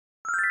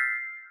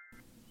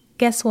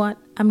Guess what?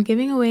 I'm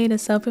giving away the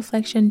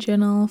self-reflection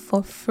journal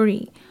for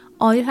free.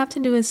 All you have to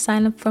do is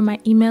sign up for my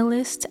email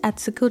list at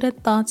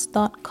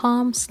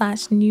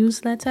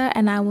secludedthoughts.com/newsletter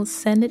and I will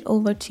send it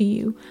over to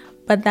you.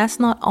 But that's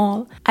not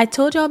all. I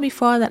told y'all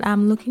before that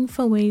I'm looking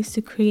for ways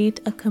to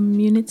create a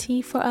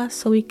community for us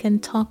so we can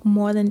talk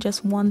more than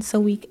just once a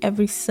week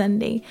every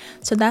Sunday.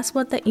 So that's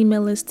what the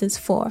email list is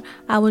for.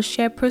 I will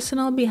share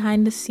personal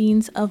behind the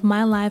scenes of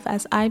my life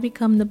as I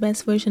become the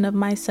best version of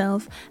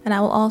myself, and I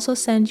will also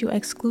send you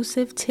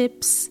exclusive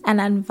tips and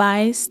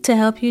advice to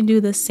help you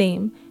do the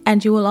same.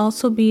 And you will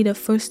also be the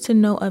first to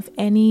know of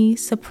any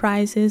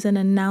surprises and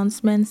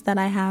announcements that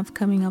I have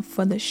coming up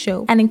for the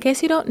show. And in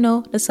case you don't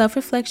know, the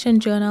Self-Reflection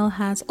Journal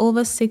has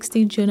over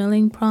 60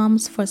 journaling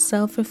prompts for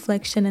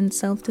self-reflection and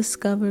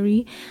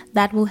self-discovery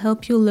that will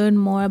help you learn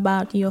more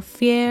about your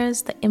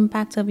fears, the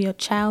impact of your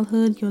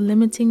childhood, your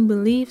limiting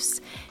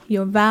beliefs,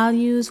 your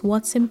values,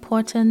 what's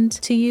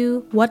important to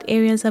you, what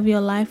areas of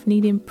your life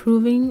need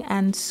improving,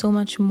 and so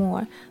much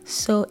more.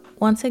 So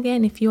once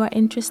again, if you are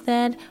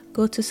interested,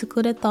 go to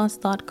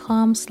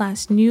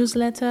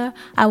secludedthoughts.com/newsletter.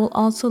 I will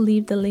also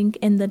leave the link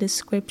in the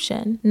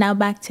description. Now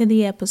back to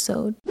the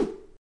episode.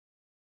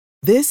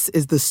 This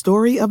is the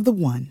story of the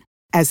one.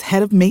 As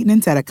head of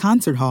maintenance at a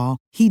concert hall,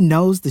 he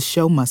knows the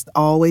show must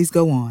always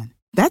go on.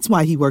 That's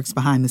why he works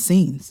behind the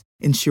scenes,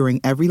 ensuring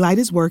every light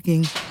is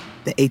working,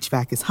 the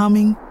HVAC is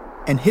humming,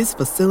 and his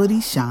facility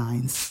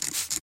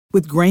shines.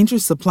 With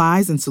Grainger's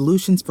supplies and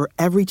solutions for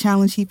every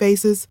challenge he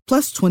faces,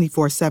 plus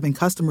 24/7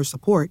 customer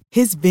support,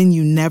 his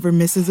venue never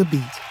misses a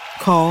beat.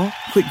 Call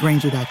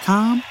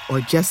quickgrainger.com or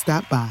just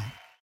stop by.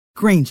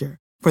 Grainger,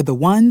 for the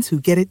ones who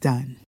get it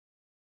done.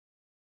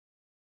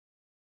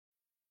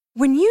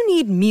 When you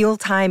need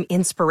mealtime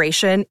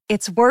inspiration,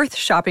 it's worth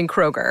shopping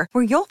Kroger,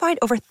 where you'll find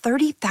over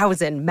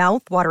 30,000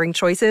 mouth-watering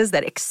choices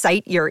that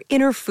excite your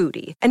inner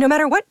foodie. And no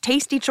matter what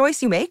tasty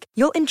choice you make,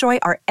 you'll enjoy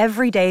our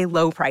everyday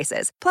low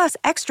prices, plus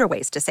extra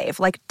ways to save,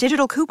 like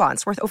digital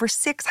coupons worth over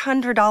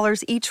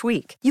 $600 each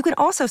week. You can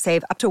also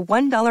save up to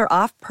 $1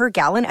 off per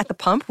gallon at the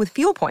pump with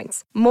fuel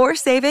points. More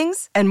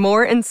savings and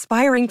more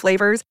inspiring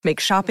flavors make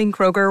shopping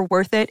Kroger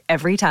worth it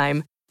every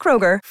time.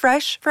 Kroger,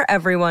 fresh for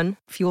everyone.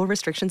 Fuel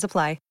restrictions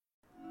apply.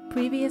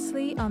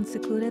 Previously on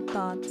Secluded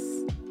Thoughts.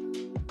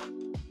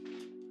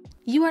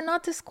 You are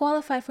not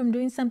disqualified from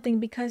doing something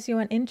because you're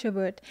an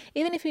introvert.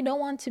 Even if you don't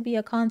want to be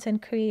a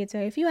content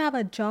creator, if you have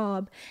a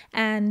job,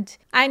 and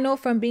I know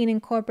from being in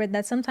corporate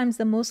that sometimes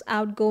the most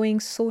outgoing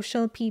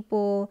social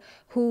people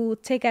who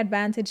take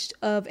advantage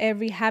of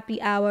every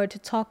happy hour to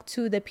talk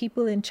to the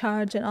people in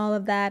charge and all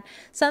of that,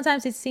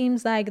 sometimes it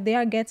seems like they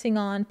are getting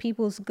on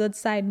people's good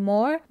side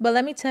more. But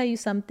let me tell you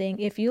something.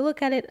 If you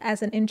look at it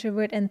as an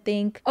introvert and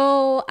think,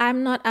 oh,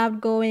 I'm not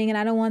outgoing and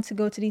I don't want to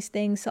go to these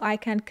things, so I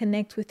can't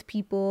connect with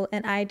people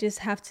and I just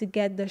have to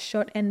get the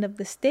short end of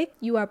the stick,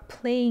 you are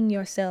playing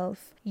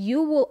yourself.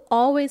 You will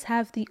always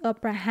have the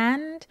upper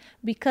hand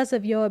because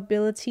of your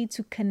ability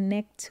to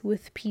connect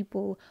with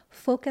people.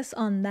 Focus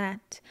on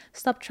that.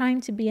 Stop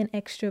trying to be an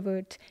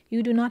extrovert.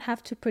 You do not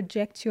have to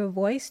project your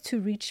voice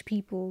to reach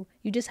people.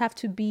 You just have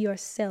to be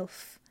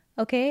yourself.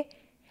 Okay?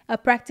 A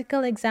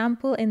practical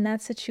example in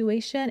that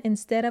situation,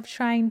 instead of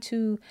trying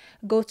to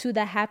go to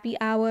the happy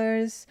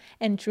hours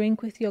and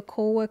drink with your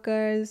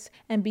coworkers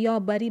and be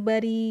all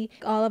buddy,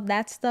 all of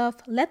that stuff,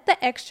 let the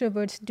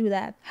extroverts do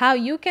that. How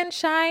you can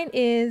shine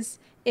is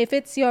if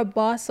it's your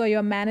boss or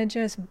your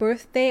manager's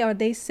birthday or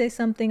they say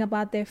something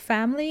about their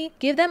family,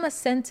 give them a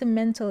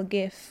sentimental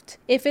gift.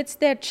 If it's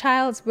their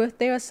child's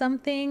birthday or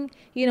something,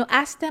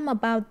 ask them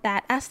about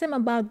that. Ask them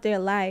about their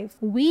life.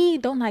 We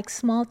don't like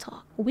small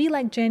talk. We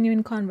like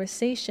genuine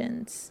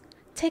conversations.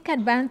 Take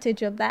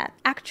advantage of that.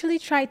 Actually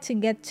try to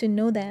get to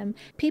know them.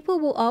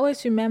 People will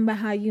always remember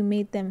how you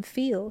made them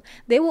feel.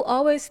 They will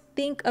always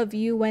think of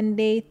you when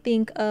they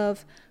think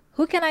of,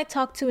 who can I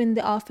talk to in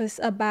the office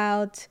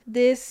about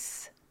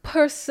this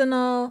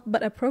personal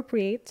but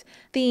appropriate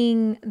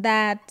thing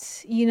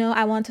that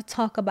I want to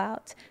talk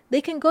about. They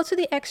can go to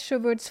the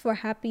extroverts for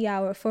happy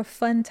hour, for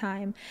fun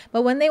time,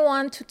 but when they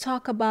want to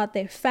talk about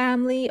their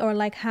family or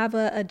like have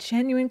a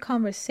genuine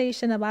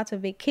conversation about a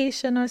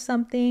vacation or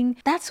something,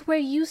 that's where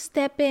you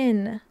step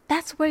in.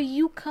 That's where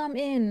you come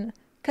in.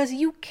 Because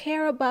you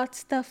care about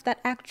stuff that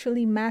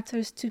actually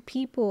matters to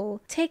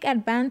people. Take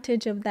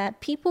advantage of that.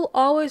 People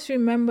always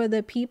remember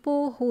the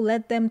people who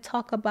let them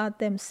talk about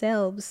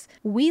themselves.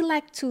 We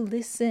like to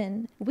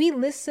listen. We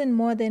listen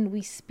more than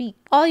we speak.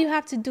 All you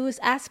have to do is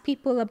ask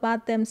people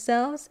about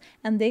themselves,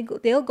 and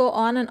they'll go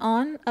on and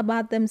on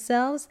about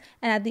themselves.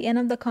 And at the end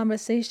of the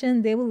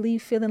conversation, they will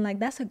leave feeling like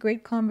that's a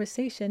great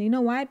conversation. You know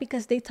why?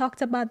 Because they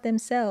talked about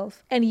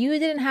themselves. And you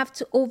didn't have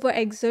to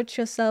overexert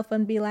yourself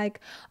and be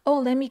like, oh,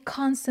 let me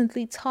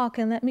constantly talk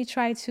and let me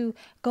try to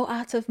go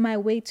out of my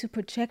way to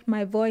project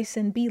my voice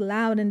and be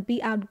loud and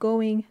be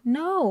outgoing.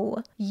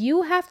 No,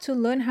 you have to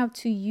learn how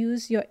to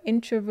use your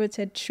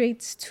introverted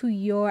traits to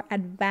your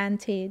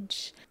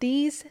advantage.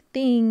 These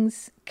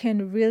things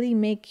can really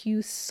make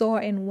you soar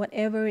in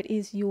whatever it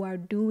is you are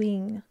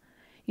doing.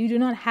 You do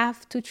not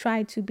have to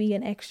try to be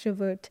an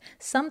extrovert.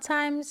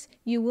 Sometimes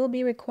you will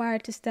be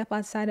required to step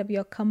outside of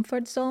your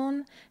comfort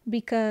zone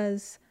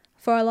because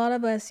for a lot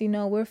of us,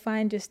 we're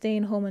fine just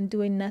staying home and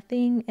doing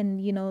nothing. And,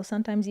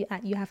 sometimes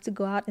you have to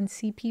go out and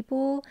see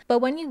people. But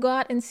when you go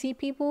out and see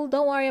people,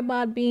 don't worry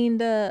about being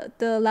the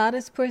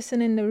loudest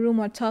person in the room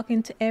or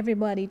talking to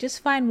everybody.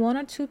 Just find one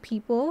or two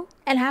people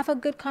and have a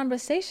good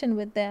conversation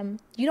with them.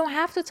 You don't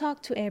have to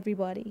talk to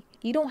everybody.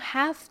 You don't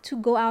have to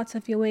go out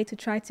of your way to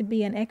try to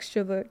be an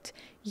extrovert.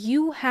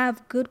 You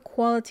have good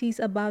qualities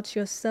about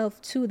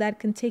yourself too that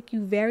can take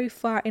you very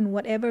far in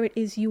whatever it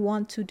is you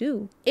want to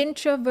do.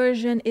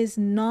 Introversion is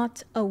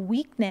not a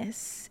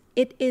weakness.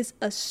 It is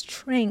a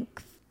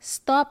strength.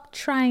 Stop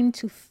trying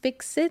to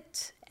fix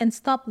it and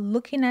stop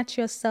looking at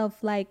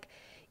yourself like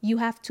you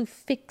have to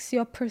fix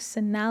your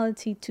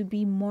personality to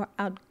be more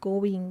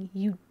outgoing.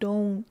 You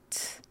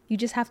don't. You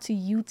just have to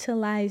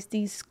utilize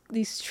these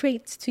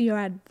traits to your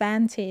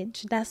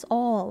advantage. That's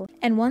all.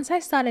 And once I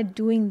started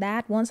doing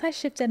that, once I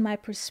shifted my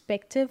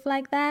perspective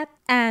like that,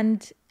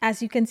 and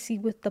as you can see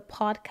with the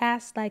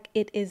podcast, like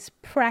it is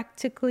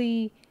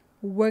practically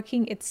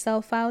working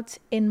itself out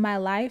in my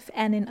life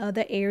and in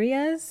other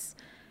areas,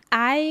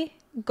 I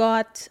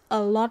got a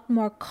lot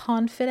more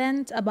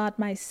confident about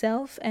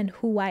myself and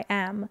who I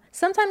am.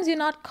 Sometimes you're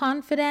not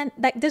confident.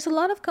 Like there's a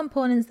lot of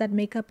components that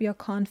make up your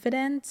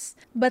confidence,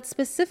 but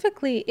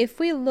specifically if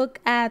we look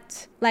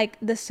at like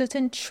the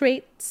certain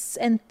traits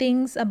and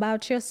things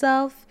about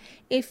yourself,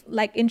 if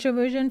like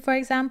introversion, for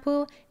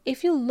example,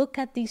 if you look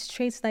at these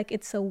traits like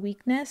it's a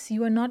weakness,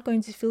 you are not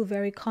going to feel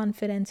very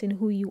confident in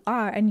who you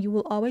are, and you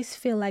will always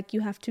feel like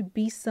you have to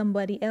be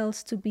somebody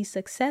else to be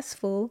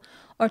successful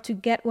or to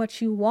get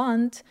what you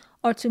want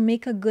or to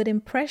make a good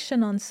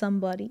impression on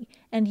somebody,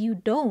 and you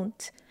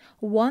don't.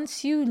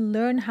 Once you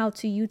learn how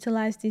to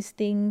utilize these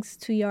things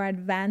to your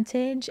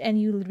advantage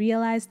and you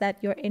realize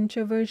that your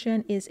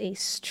introversion is a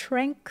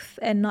strength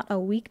and not a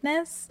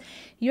weakness,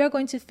 you're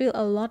going to feel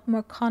a lot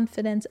more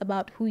confident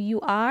about who you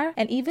are.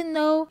 And even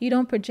though you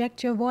don't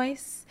project your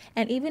voice,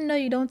 and even though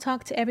you don't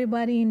talk to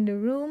everybody in the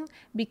room,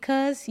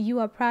 because you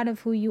are proud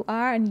of who you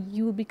are, and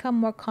you will become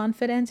more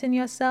confident in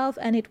yourself,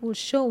 and it will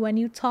show when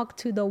you talk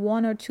to the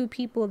one or two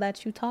people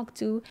that you talk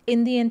to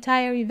in the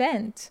entire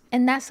event.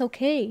 And that's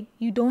okay.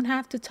 You don't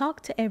have to talk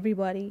to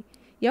everybody.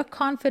 Your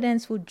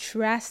confidence will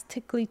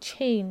drastically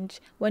change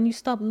when you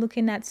stop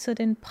looking at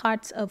certain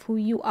parts of who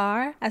you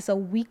are as a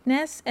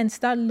weakness and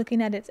start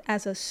looking at it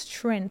as a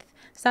strength.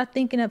 Start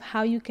thinking of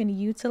how you can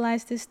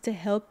utilize this to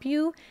help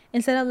you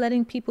instead of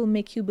letting people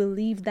make you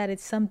believe that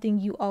it's something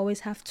you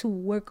always have to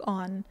work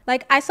on.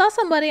 Like I saw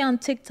somebody on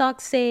TikTok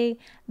say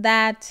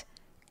that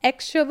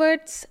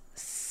extroverts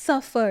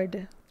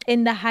suffered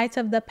in the height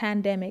of the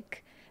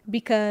pandemic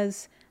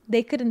because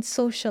they couldn't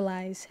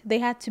socialize. They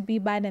had to be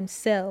by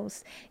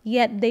themselves.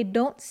 Yet they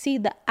don't see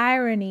the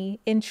irony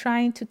in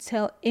trying to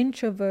tell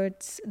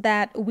introverts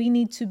that we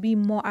need to be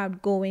more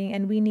outgoing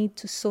and we need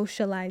to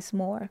socialize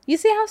more. You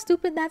see how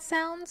stupid that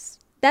sounds?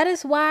 That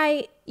is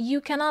why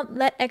you cannot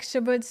let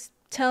extroverts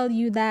tell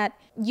you that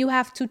you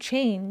have to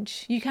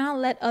change. You cannot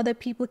let other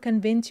people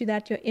convince you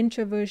that your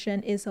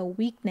introversion is a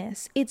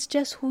weakness. It's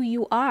just who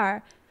you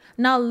are.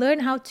 Now learn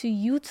how to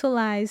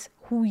utilize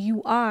who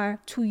you are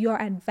to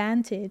your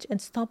advantage and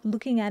stop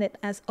looking at it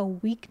as a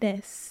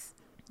weakness.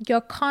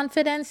 Your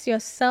confidence, your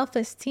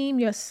self-esteem,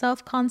 your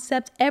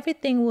self-concept,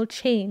 everything will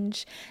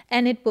change,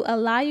 and it will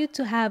allow you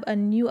to have a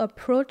new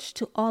approach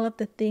to all of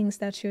the things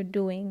that you're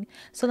doing.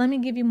 So let me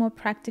give you more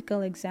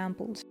practical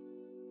examples.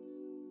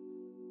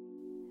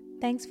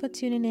 Thanks for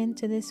tuning in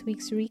to this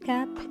week's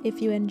recap.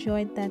 If you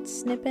enjoyed that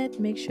snippet,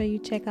 make sure you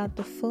check out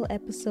the full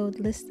episode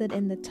listed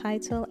in the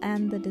title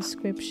and the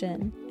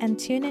description. And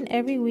tune in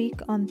every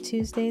week on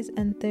Tuesdays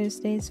and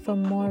Thursdays for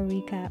more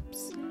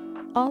recaps.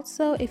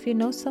 Also, if you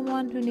know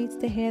someone who needs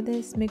to hear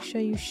this, make sure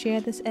you share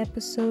this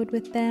episode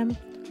with them.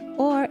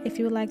 Or if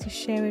you would like to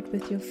share it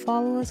with your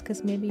followers,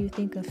 because maybe you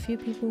think a few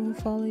people who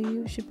follow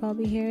you should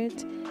probably hear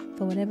it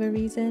for whatever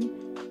reason,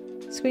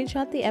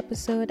 screenshot the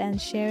episode and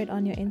share it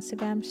on your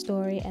Instagram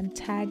story and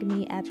tag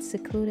me at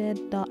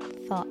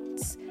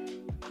secluded.thoughts.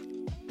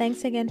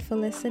 Thanks again for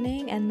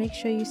listening, and make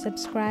sure you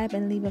subscribe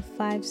and leave a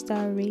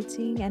 5-star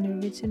rating and a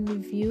written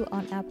review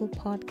on Apple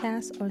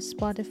Podcasts or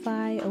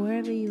Spotify or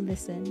wherever you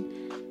listen.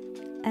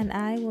 And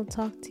I will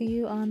talk to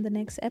you on the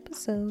next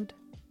episode.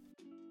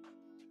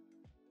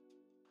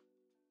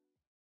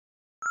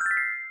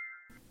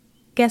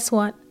 Guess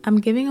what?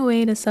 I'm giving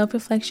away the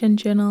Self-Reflection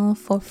Journal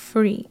for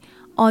free.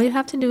 All you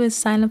have to do is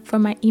sign up for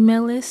my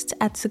email list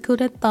at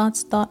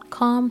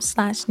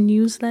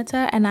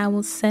secludedthoughts.com/newsletter and I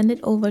will send it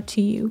over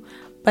to you.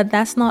 But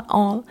that's not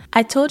all.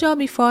 I told y'all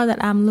before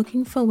that I'm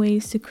looking for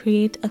ways to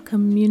create a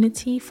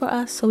community for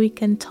us so we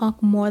can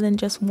talk more than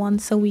just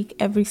once a week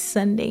every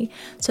Sunday.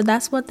 So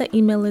that's what the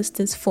email list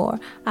is for.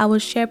 I will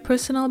share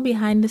personal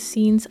behind the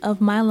scenes of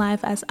my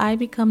life as I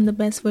become the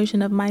best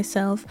version of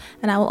myself,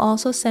 and I will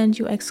also send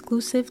you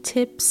exclusive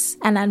tips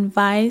and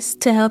advice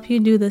to help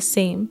you do the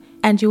same.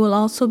 And you will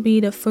also be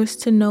the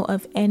first to know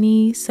of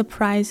any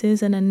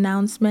surprises and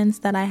announcements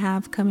that I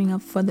have coming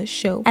up for the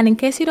show. And in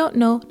case you don't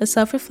know, the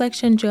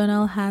Self-Reflection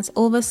Journal has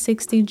over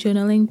 60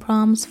 journaling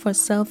prompts for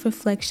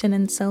self-reflection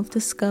and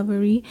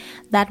self-discovery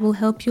that will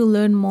help you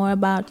learn more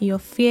about your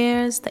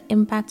fears, the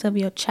impact of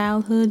your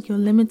childhood, your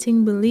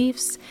limiting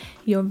beliefs,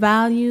 your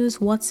values,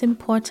 what's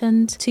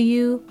important to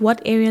you, what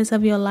areas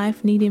of your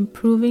life need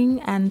improving,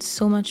 and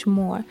so much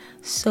more.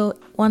 So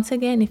once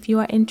again, if you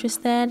are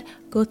interested,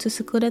 go to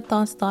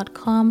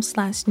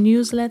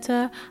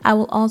secludedthoughts.com/newsletter. I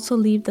will also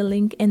leave the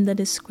link in the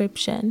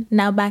description.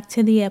 Now back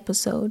to the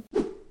episode.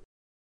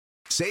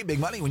 Save big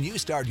money when you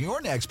start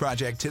your next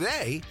project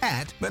today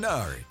at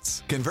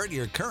Menards. Convert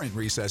your current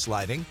recessed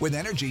lighting with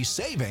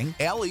energy-saving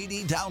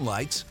LED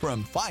downlights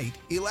from Fight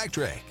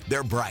Electric.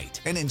 They're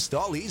bright and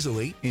install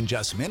easily in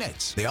just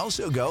minutes. They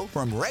also go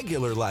from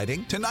regular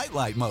lighting to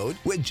nightlight mode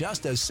with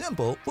just a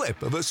simple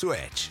flip of a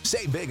switch.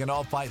 Save big on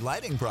all Fight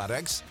lighting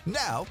products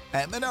now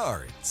at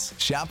Menards.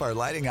 Shop our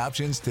lighting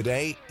options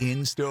today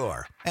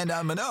in-store and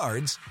on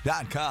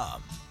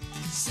Menards.com.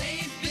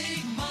 Save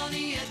big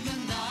money at Menards.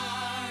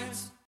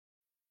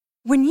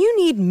 When you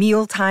need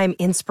mealtime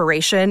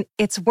inspiration,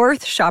 it's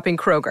worth shopping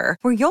Kroger,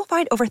 where you'll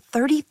find over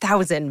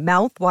 30,000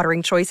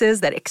 mouth-watering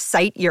choices that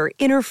excite your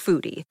inner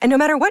foodie. And no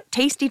matter what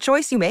tasty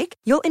choice you make,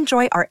 you'll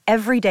enjoy our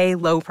everyday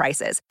low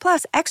prices,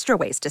 plus extra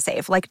ways to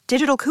save, like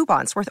digital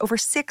coupons worth over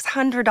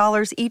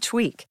 $600 each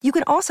week. You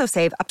can also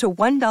save up to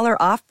 $1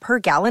 off per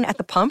gallon at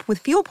the pump with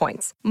fuel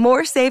points.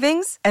 More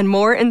savings and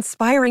more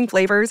inspiring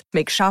flavors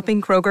make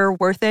shopping Kroger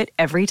worth it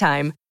every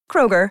time.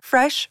 Kroger,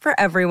 fresh for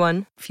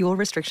everyone. Fuel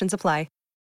restrictions apply.